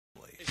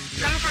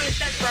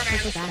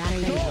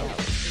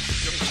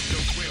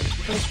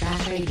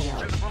Pushback Radio.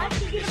 I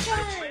can get a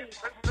prize.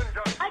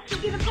 I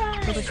can get a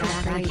prize.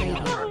 Pushback Radio.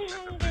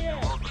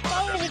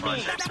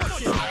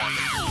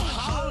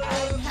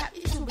 I'm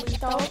happy to be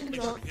told and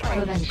drunk.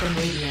 Prevention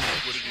Radio.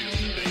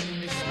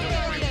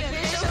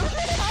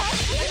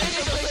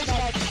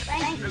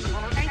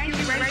 Thank you,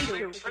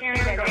 Rachel, for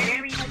sharing that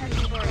very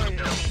touching story.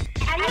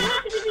 I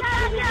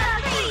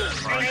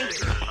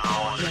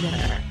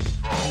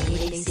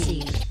need to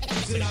be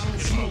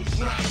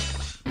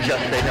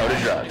Just say no to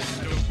drugs.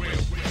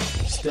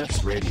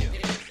 Steps Radio.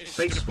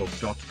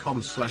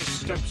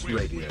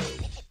 Facebook.com/StepsRadio.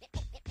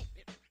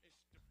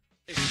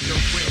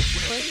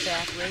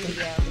 Pushback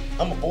Radio.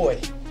 I'm a boy.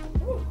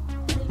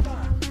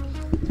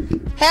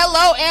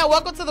 Hello and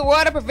welcome to the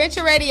world of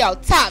Prevention Radio.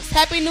 Tops,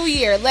 Happy New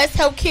Year. Let's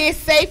help kids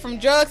safe from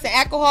drugs and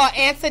alcohol.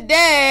 And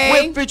today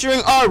We're featuring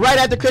our Right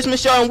After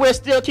Christmas show, and we're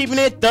still keeping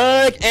it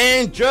thug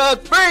and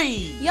drug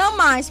free. Young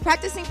minds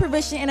practicing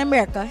prevention in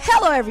America.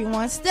 Hello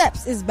everyone,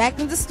 Steps is back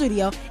in the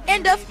studio,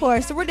 and of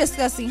course we're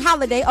discussing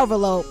holiday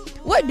overload.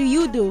 What do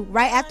you do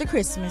right after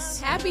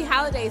Christmas? Happy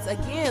holidays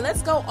again.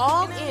 Let's go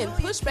all in.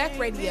 Pushback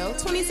Radio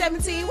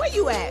 2017. Where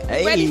you at?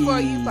 Hey. Ready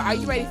for you? Are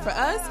you ready for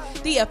us?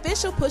 The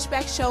official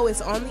Pushback show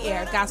is on the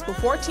air.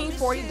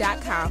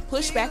 Gospel1440.com.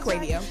 Pushback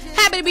Radio.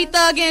 happy to be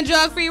thug and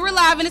drug free. We're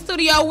live in the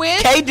studio with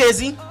Hey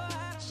Dizzy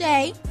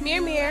Shay,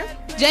 Mir-Mir.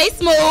 Jay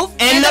Smooth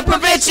and the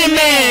Prevention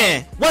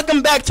Man.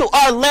 Welcome back to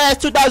our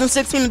last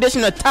 2016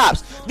 edition of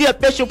Tops, the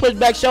official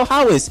Pushback show.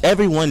 How is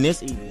everyone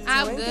this evening?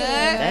 I'm good.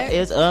 That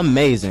is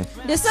amazing.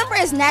 December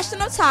is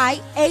National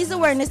Tide, AIDS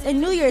Awareness, and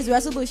New Year's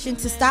resolution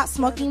to stop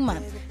smoking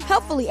month.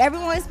 Hopefully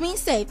everyone is being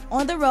safe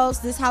on the roads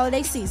this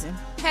holiday season.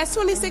 Has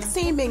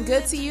 2016 been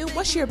good to you?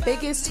 What's your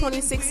biggest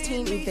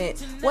 2016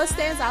 event? What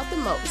stands out the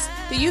most?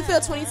 Do you feel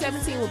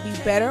 2017 will be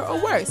better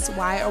or worse?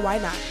 Why or why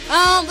not?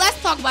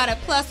 Let's talk about it.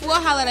 Plus, we'll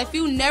highlight a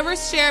few never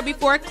shared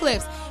before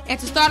clips. And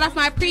to start off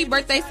my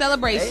pre-birthday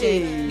celebration,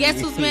 Hey. guess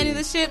who's manning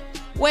the ship?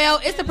 Well,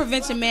 it's the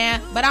Prevention Man,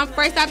 but I'm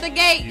first out the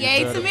gate.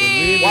 Yay to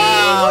me.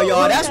 Wow,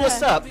 y'all, that's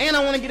what's up. And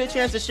I want to get a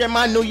chance to share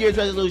my New Year's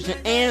resolution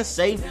and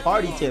safe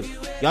party tips.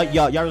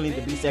 Y'all really need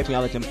to be safe when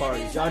y'all at them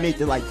parties. Y'all need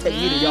to take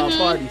me to y'all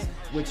parties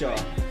with y'all,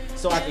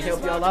 so I can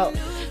help y'all out.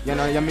 You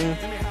know what I mean?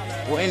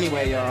 Well,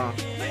 anyway, y'all.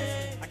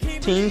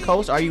 Team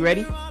Coast, are you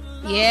ready?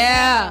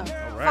 Yeah.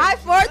 5,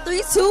 4,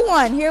 3, 2,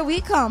 1. Here we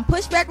come.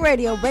 Pushback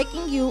Radio,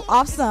 breaking you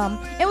off some,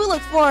 and we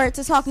look forward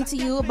to talking to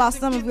you about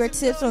some of your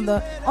tips on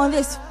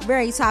this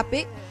very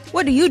topic.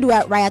 What do you do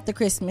right after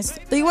Christmas?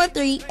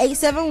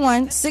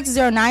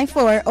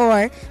 313-871-6094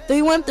 or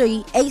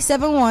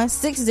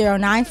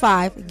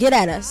 313-871-6095. Get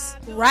at us.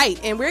 Right,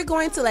 and we're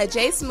going to let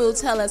Jay Smooth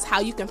tell us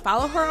how you can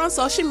follow her on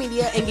social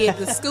media and get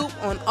the scoop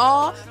on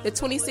all the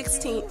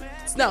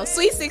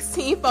Sweet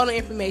 16 photo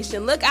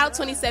information. Look out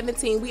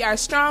 2017. We are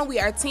strong, we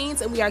are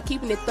teens, and we are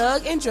keeping it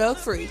thug and drug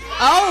free.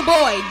 Oh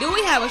boy, do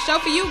we have a show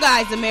for you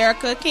guys,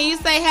 America. Can you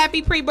say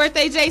happy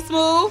pre-birthday, Jay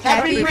Smooth?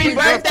 Happy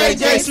pre-birthday,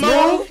 Jay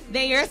Smooth.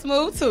 Then you're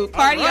smooth too.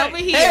 Party over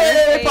here.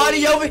 Hey,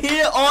 party over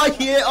here. Oh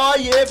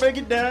yeah, break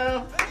it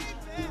down.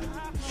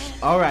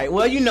 All right,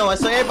 well, you know it,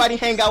 so everybody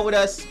hang out with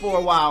us for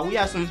a while. We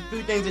have some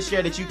few things to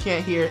share that you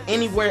can't hear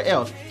anywhere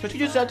else. So you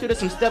just to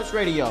some Steps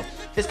Radio.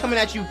 It's coming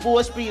at you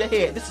full speed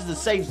ahead. This is a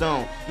safe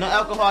zone. No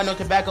alcohol, no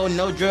tobacco,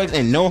 no drugs,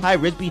 and no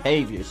high-risk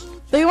behaviors.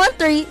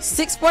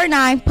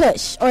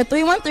 313-649-PUSH or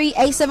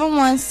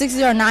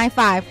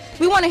 313-871-6095.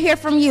 We want to hear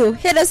from you.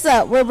 Hit us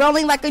up. We're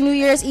rolling like a New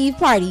Year's Eve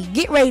party.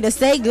 Get ready to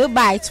say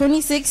goodbye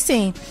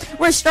 2016.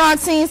 We're strong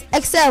teams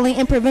excelling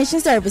in prevention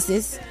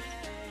services.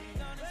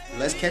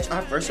 Let's catch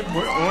our first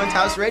report on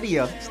Tops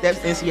Radio. Steps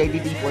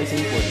NCADD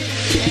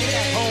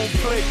 1440. Home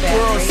plate,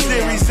 World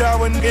Series, I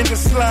was in the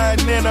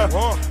slide in a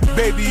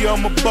baby,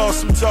 I'm a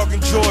boss. I'm talking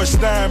George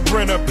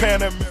Steinbrenner,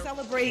 Panama.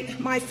 Celebrate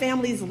my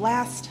family's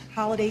last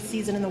holiday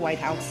season in the White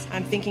House.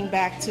 I'm thinking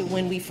back to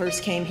when we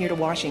first came here to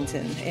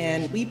Washington,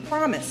 and we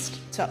promised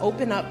to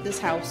open up this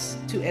house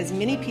to as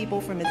many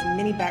people from as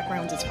many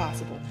backgrounds as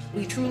possible.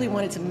 We truly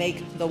wanted to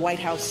make the White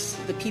House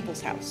the people's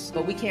house,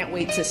 but we can't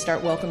wait to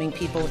start welcoming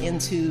people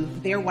into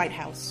their White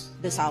House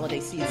this holiday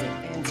season.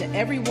 And to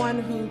everyone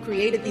who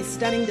created these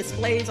stunning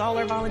displays, all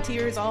our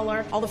volunteers, all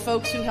the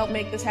folks who helped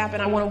make this happen,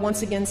 I want to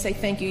once again say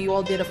thank you. You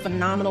all did a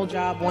phenomenal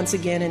job once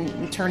again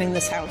in turning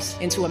this house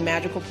into a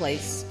magical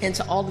place. And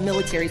to all the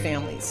military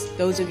families,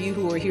 those of you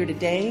who are here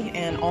today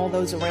and all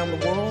those around the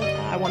world,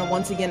 I want to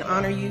once again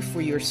honor you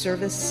for your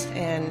service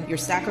and your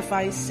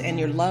sacrifice and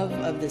your love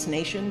of this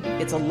nation.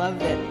 It's a love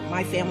that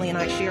my family and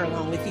I share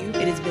along with you.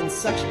 It has been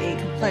such a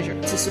pleasure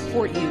to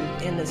support you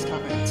in this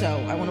time. So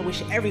I want to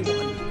wish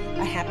everyone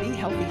a happy,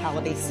 healthy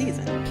holiday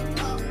season.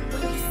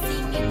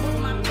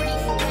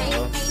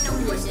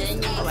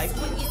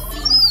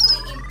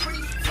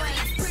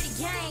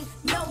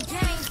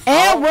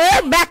 And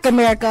we're back,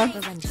 America.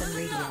 So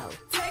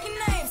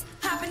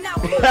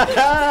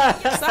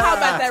how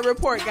about that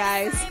report,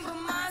 guys?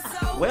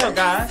 Well,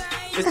 guys,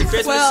 it's the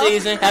Christmas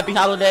season. Happy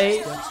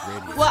holidays.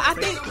 Well, I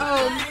think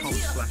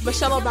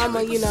Michelle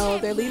Obama, you know,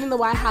 they're leaving the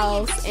White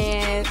House,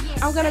 and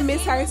I'm gonna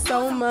miss her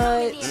so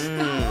much.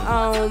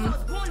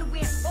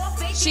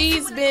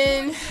 She's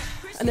been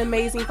an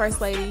amazing first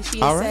lady. She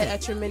set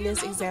a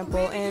tremendous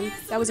example, and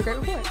that was a great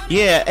report.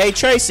 Yeah. Hey,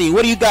 Tracy,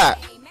 what do you got?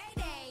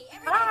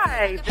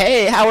 Hi.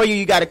 Hey, how are you?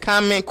 You got a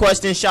comment,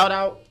 question, shout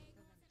out?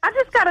 I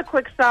just got a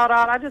quick shout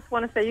out. I just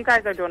want to say you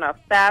guys are doing a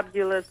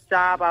fabulous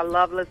job. I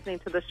love listening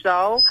to the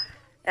show.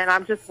 And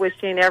I'm just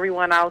wishing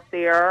everyone out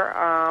there,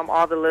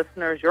 all the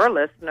listeners, your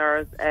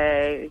listeners,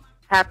 a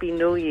happy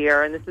new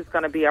year. And this is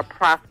going to be a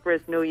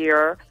prosperous new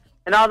year.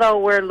 And although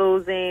we're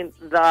losing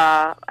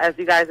as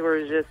you guys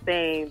were just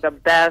saying, the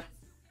best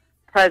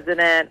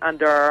president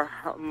under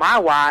my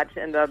watch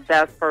and the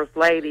best first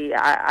lady,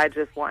 I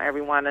just want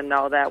everyone to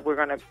know that we're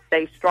going to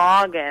stay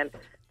strong and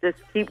just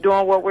keep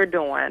doing what we're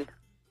doing.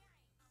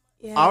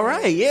 Yeah. All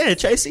right. Yeah,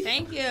 Tracy.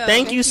 Thank you.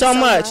 Thank you so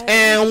much.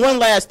 And one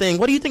last thing.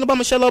 What do you think about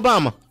Michelle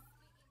Obama?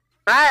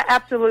 I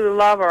absolutely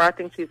love her. I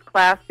think she's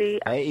classy,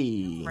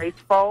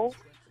 graceful.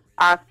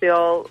 I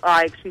feel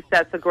like she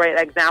sets a great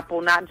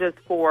example, not just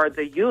for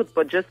the youth,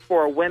 but just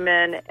for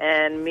women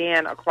and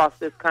men across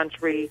this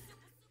country.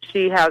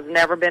 She has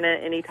never been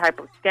in any type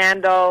of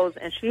scandals,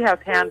 and she has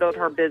handled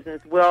her business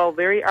well,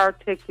 very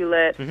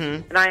articulate,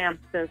 and I am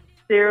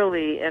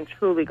sincerely and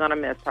truly going to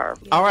miss her.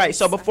 All right,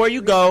 so before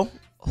you go,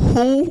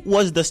 who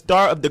was the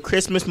star of the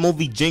Christmas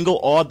movie Jingle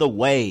All the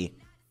Way?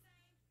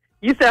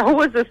 You said who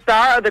was the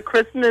star of the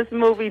Christmas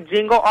movie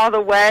Jingle All the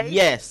Way?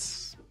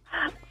 Yes.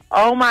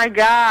 Oh, my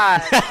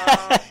God.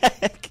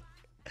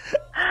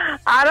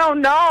 I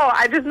don't know.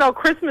 I just know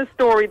Christmas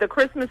Story. The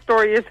Christmas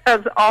Story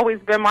has always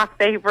been my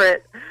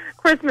favorite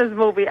Christmas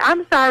movie.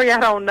 I'm sorry,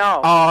 I don't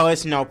know. Oh,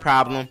 it's no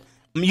problem.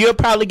 You'll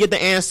probably get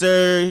the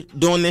answer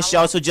during this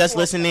show, so just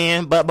listen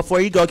in. But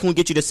before you go, can we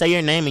get you to say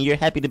your name and you're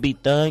happy to be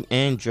thug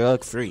and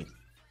drug free?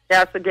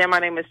 Yes, again, my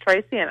name is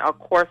Tracy, and of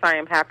course, I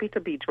am happy to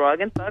be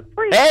drug and thug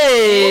free.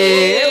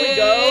 Hey, there we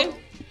go.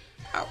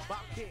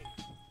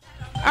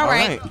 All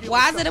right.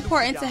 Why is it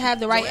important to have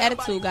the right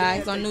attitude,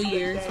 guys, on New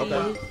Year's?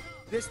 Okay.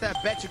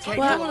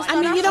 Well,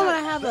 I mean, you don't want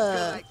to have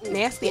a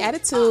nasty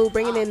attitude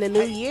bringing in the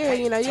new year.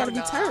 You know, you got to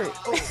be turned.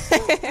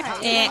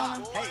 And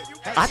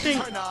I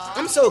think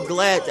I'm so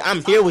glad that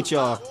I'm here with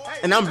y'all,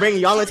 and I'm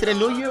bringing y'all into the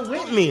new year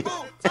with me.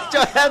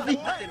 Y'all happy?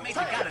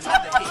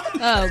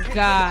 oh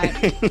God, I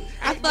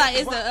feel like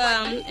it's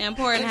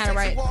important how to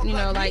write. You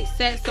know, like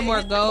set some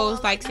more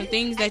goals, like some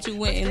things that you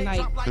went and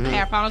like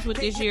had problems with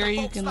this year.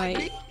 You can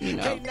like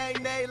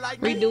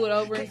redo it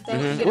over and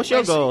stuff. What's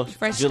your goals,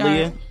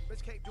 Julia? Start.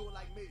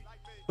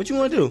 What you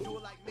want to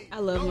do? I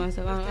love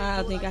myself. I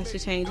don't think I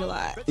should change a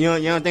lot. You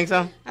don't think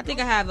so? I think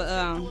I have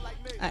an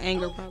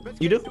anger problem.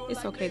 You do?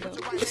 It's okay though.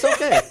 It's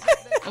okay.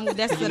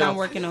 That's what I'm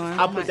working on.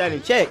 I'll put that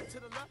in check.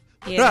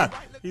 Yeah.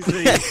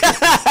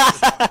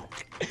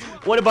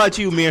 What about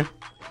you, Mir?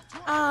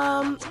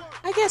 I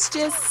guess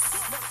just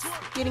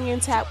getting in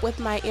tap with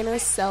my inner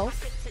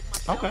self.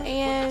 Okay.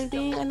 And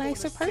being a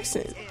nicer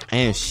person.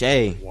 And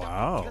Shay.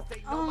 Wow.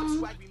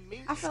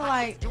 I feel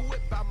like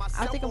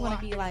I think I'm gonna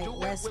be like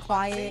less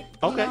quiet.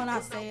 Okay. You know,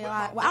 not say a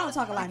lot. Well, I don't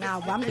talk a lot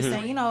now, but I'm just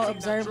saying,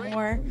 observe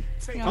more.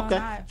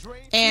 Okay.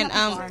 And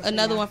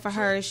another one for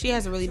her, she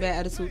has a really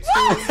bad attitude too.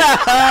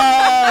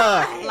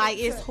 Like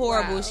it's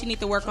horrible. She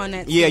needs to work on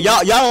that. Yeah,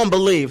 y'all don't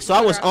believe. So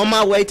I was on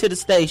my way to the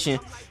station,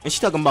 and she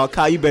talking about,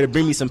 Kyle, you better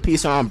bring me some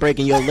peace or I'm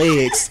breaking your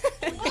legs.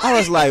 I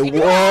was like,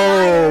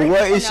 whoa,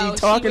 what is she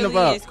talking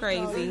about? It's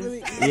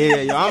crazy.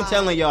 Yeah, yo, I'm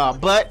telling y'all.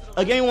 But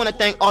again, we want to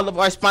thank all of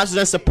our sponsors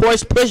and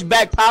supporters.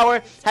 Pushback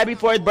Power. Happy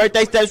 4th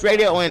birthday, Steps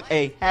Radio, and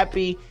a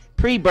happy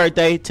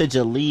pre-birthday to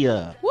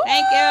Jalea.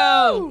 Thank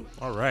you.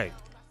 All right.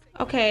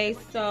 Okay,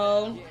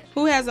 so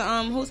who's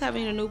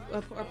having a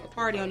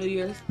party on New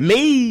Year's?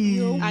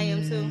 Me. I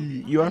am too.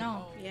 You are?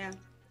 No. Yeah.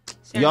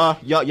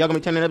 Y'all gonna be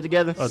turning up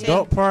together?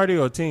 Adult party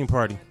or teen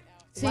party?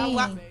 Team.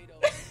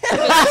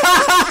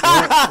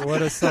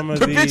 What are some of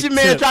the the picture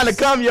man tips? trying to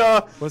come,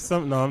 y'all?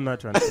 No, I'm not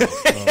trying to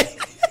come.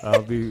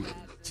 I'll be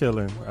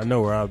chilling. I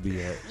know where I'll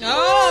be at.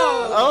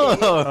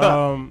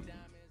 Oh.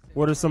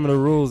 What are some of the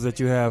rules that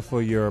you have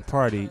for your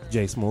party,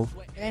 J Smooth?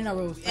 Ain't no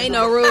rules. Ain't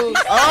no rules.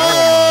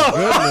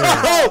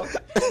 Oh.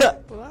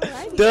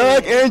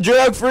 Doug and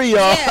drug free,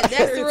 y'all. Yeah,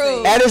 that's the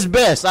rule. At its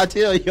best, I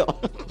tell y'all.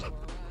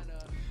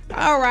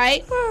 All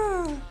right.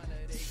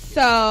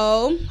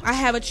 So, I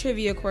have a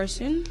trivia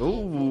question.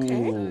 Ooh.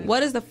 Okay.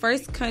 What is the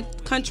first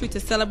country to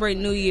celebrate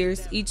New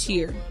Year's each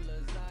year?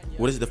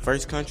 What is the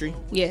first country?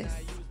 Yes.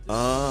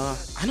 I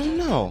don't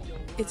know.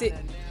 Is it?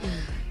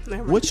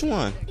 Which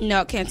one?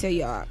 No, can't tell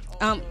y'all.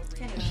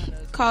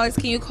 Callers,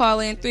 can you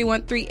call in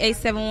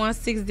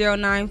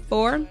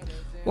 313-871-6094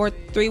 or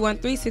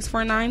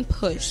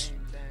 313-649-PUSH?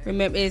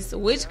 Remember, it's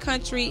which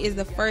country is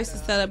the first to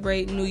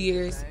celebrate New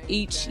Year's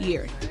each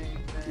year?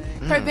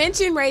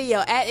 Prevention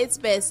Radio at its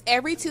best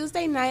every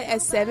Tuesday night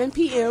at 7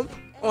 p.m.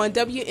 on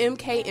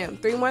WMKM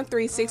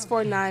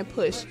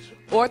 313-649-PUSH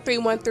or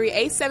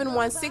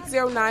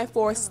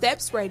 313-871-6094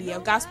 Steps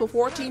Radio,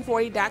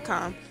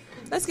 Gospel1440.com.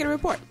 Let's get a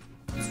report.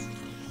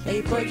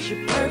 Hey, but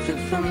you're perfect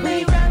for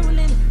me.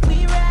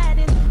 We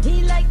riding,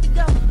 he like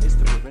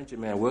Mention,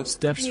 man, what?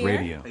 Steps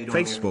Radio.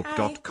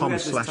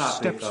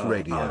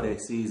 Facebook.com/stepsradio. Holiday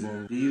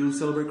season. Do you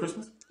celebrate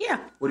Christmas? Yeah.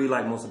 What do you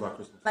like most about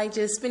Christmas? Like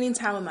just spending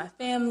time with my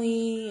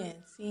family and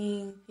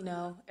seeing,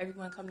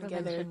 everyone come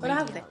together for the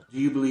holiday. Do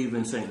you believe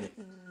in Saint Nick?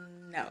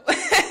 No.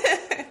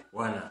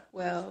 Why not?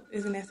 Well,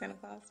 isn't that Santa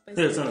Claus?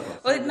 Yeah, Santa Claus.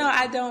 Well, no,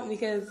 I don't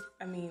because,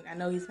 I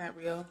know he's not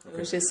real. It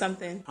was just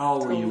something. How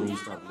old were you when you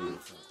stopped believing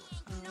in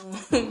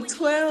Santa Claus?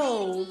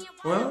 12.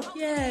 12?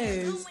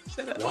 Yes.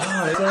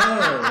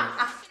 Wow,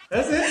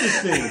 that's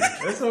interesting.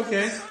 That's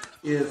okay.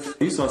 If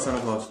you saw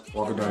Santa Claus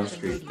walking down the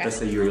street, let's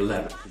say you're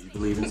 11, because you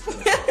believe in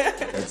Santa Claus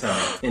at that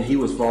time, and he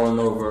was falling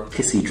over,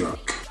 pissy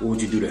drunk, what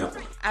would you do to help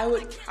him? I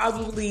would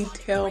probably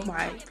tell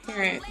my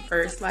parent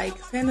first,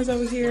 like, Santa's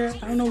over here.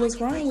 I don't know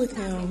what's wrong with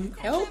him.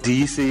 Help. Do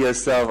you see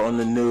yourself on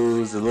the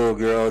news, the little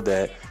girl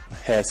that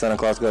had Santa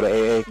Claus go to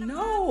AA?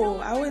 No,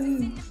 I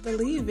wouldn't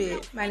believe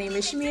it. My name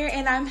is Mir,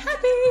 and I'm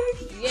happy.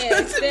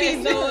 Yes, to be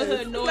that's so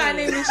annoying. My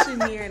name is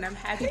Mir, and I'm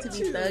happy to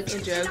be thug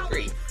and drug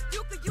free.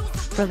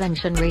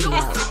 Prevention Radio.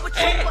 Got a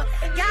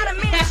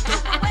minute to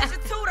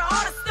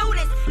all the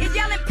students. If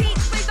y'all in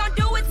peace, please don't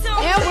do it to me.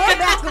 And we're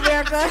back,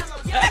 America.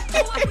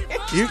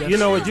 You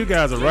know what? You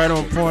guys are right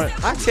on point.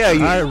 I tell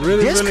you, I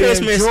really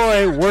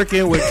enjoy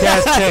working with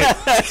Cash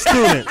Tech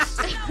students.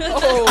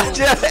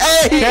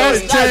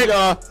 Cash Tech,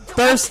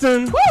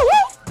 Thurston,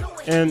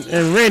 and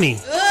Rennie.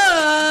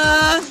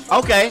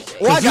 Okay.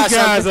 Well, I you got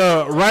guys something.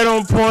 are right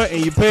on point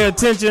and you pay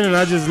attention, and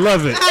I just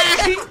love it.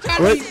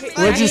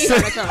 What'd you say?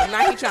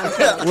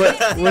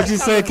 What'd you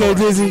say, K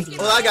Dizzy?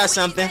 Well, I got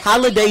something.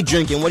 Holiday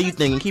drinking. What do you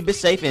think? Keep it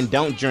safe and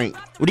don't drink.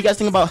 What do you guys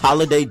think about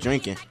holiday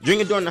drinking?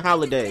 Drinking during the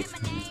holidays.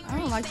 I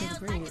don't like this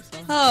period. So.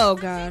 Oh,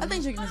 God. I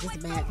think drinking is just a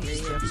bad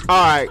period.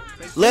 All right.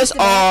 Let's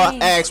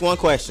all ask one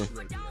question.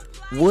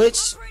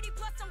 Which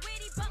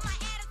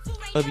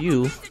of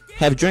you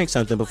have drank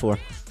something before?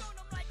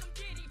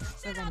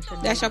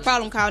 That's your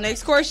problem, Kyle.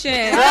 Next question.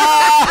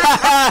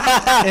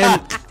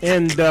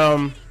 and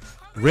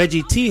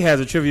ReggieT has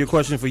a trivia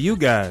question for you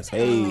guys.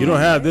 Hey. You don't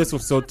have this one,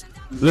 so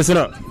listen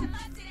up.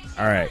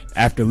 All right.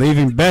 After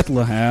leaving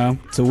Bethlehem,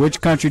 to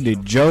which country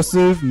did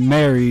Joseph,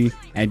 Mary,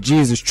 and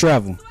Jesus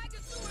travel?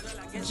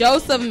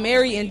 Joseph,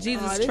 Mary, and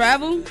Jesus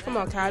travel? Come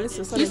on, Kyle. This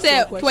is You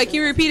said, wait, can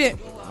you repeat it?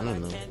 I don't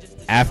know.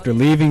 After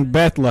leaving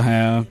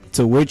Bethlehem,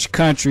 to which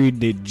country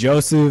did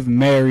Joseph,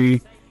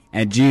 Mary,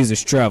 and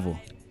Jesus travel?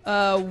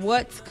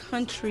 What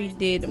country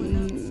did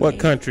What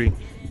country?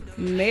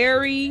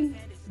 Mary,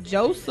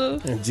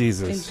 Joseph, And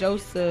Jesus. and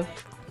Joseph.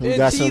 We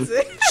got some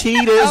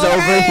cheaters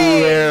over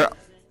here.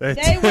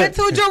 They went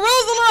to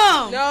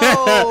Jerusalem.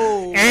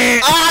 No.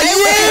 Wait.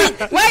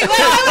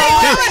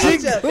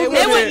 Egypt. They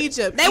went to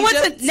Egypt. They went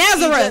to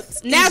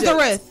Nazareth.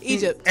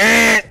 Egypt.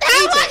 I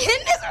was in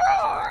this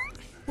roar.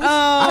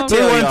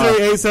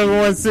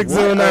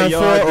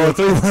 313-871-6094 or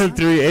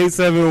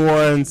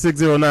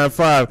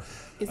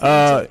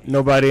 313-871-6095.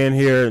 Nobody in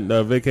here in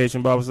the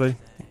vacation Bible study?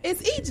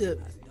 It's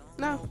Egypt.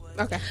 No.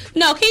 Okay.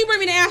 No, can you bring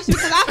me the answer?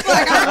 Because I feel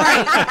like I'm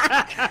right.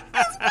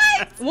 That's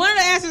right. One of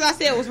the answers I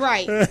said was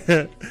right.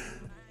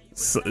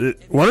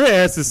 One of the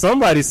answers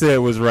somebody said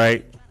was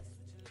right.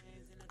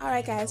 All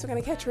right, guys. We're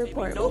going to catch a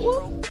report.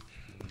 Put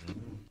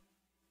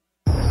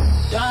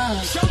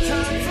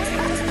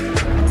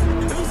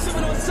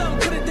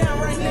it down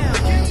right now.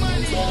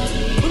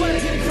 We want to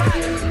get it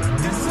cracking.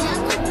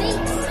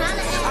 I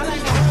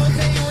like the whole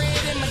thing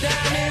red and my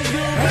diamonds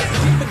blue.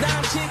 Keep a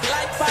dime chick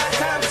like 5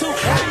 times 2.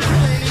 I'm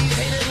killing these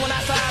haters when I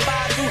slide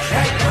by you.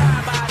 And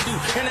drive by you.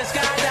 And the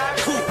sky dive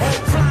cool.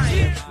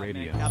 Flying.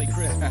 Radio. Happy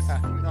Christmas.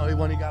 No, the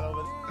one he got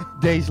over there.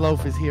 Dej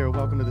Loaf is here.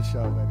 Welcome to the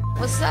show, baby.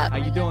 What's up? How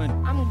you doing?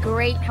 I'm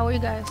great. How are you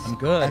guys? I'm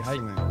good.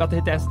 About to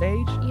hit that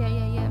stage?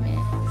 Yeah, man.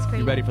 It's great.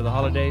 You ready for the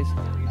holidays?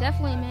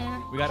 Definitely,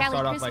 man. We got to Cali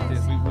start off like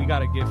Christmas. this. We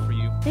got a gift for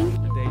you. Thank you.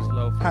 Dej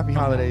Loaf. Happy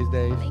holidays,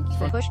 Dej. Thank you.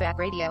 Pushback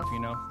Radio. Feel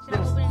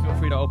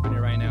free to open it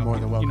right now. More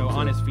than welcome to.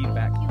 Honest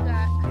feedback. You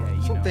got Yeah,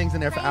 some things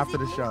in there for after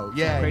the show.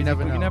 Yeah, Crazy, you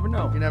never know. You never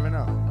know. You never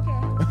know.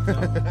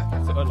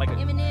 So, like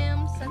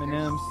M&M's.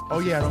 Oh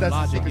yeah, from that's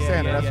Logic. Secret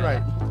Santa. That's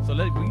right. So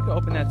we can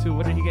open that too.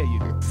 What did he get you?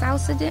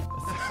 Salsa dip.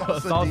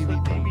 Salsa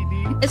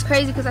DVD. It's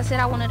crazy because I said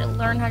I wanted to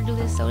learn how to do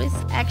this, so it's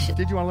actually.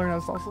 Did you want to learn how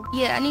to salsa?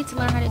 Yeah, I need to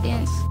learn how to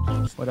dance.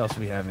 What else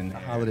we have in there?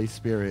 Holiday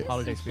spirit.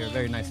 Holiday spirit.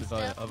 Very nice of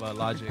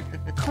Logic.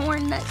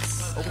 Corn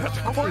nuts.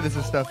 Hopefully this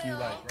is stuff you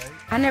like, right?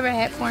 I never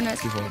had corn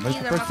nuts. Before. That's These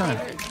the are first my time.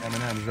 favorites.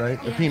 M&M's, right?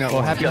 The peanut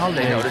Well, ones. happy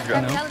holidays.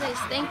 Happy holidays.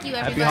 Thank you,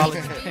 Happy everybody.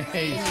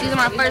 holidays. These are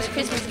my first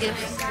Christmas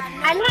gifts.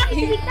 I'm happy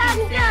to be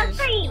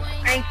free.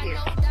 Thank you.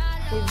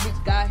 This bitch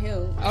got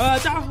him.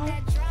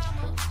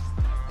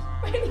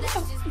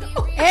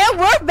 And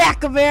we're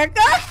back,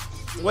 America.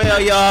 Well,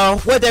 y'all,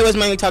 what they was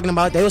mainly talking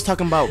about? They was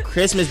talking about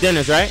Christmas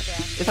dinners, right?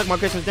 They talking about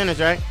Christmas dinners,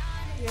 right?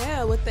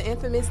 Yeah, with the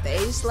infamous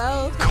Dej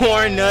Loaf.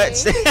 Corn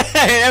nuts and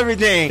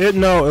everything.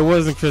 No, it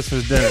wasn't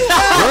Christmas dinner. Where you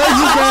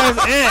guys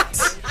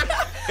at?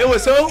 It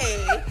was who?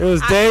 It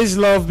was Dej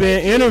Loaf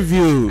being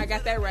interviewed. I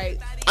got that right.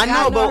 I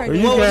know, but Where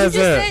you guys You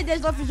just at? said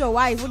Dej Loaf is your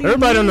wife. What do you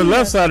Everybody on the mean?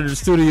 left side of the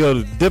studio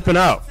is dipping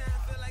out.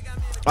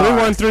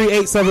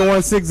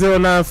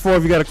 313-871-6094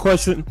 if you got a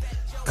question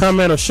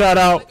comment or shout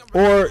out,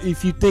 or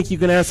if you think you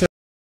can answer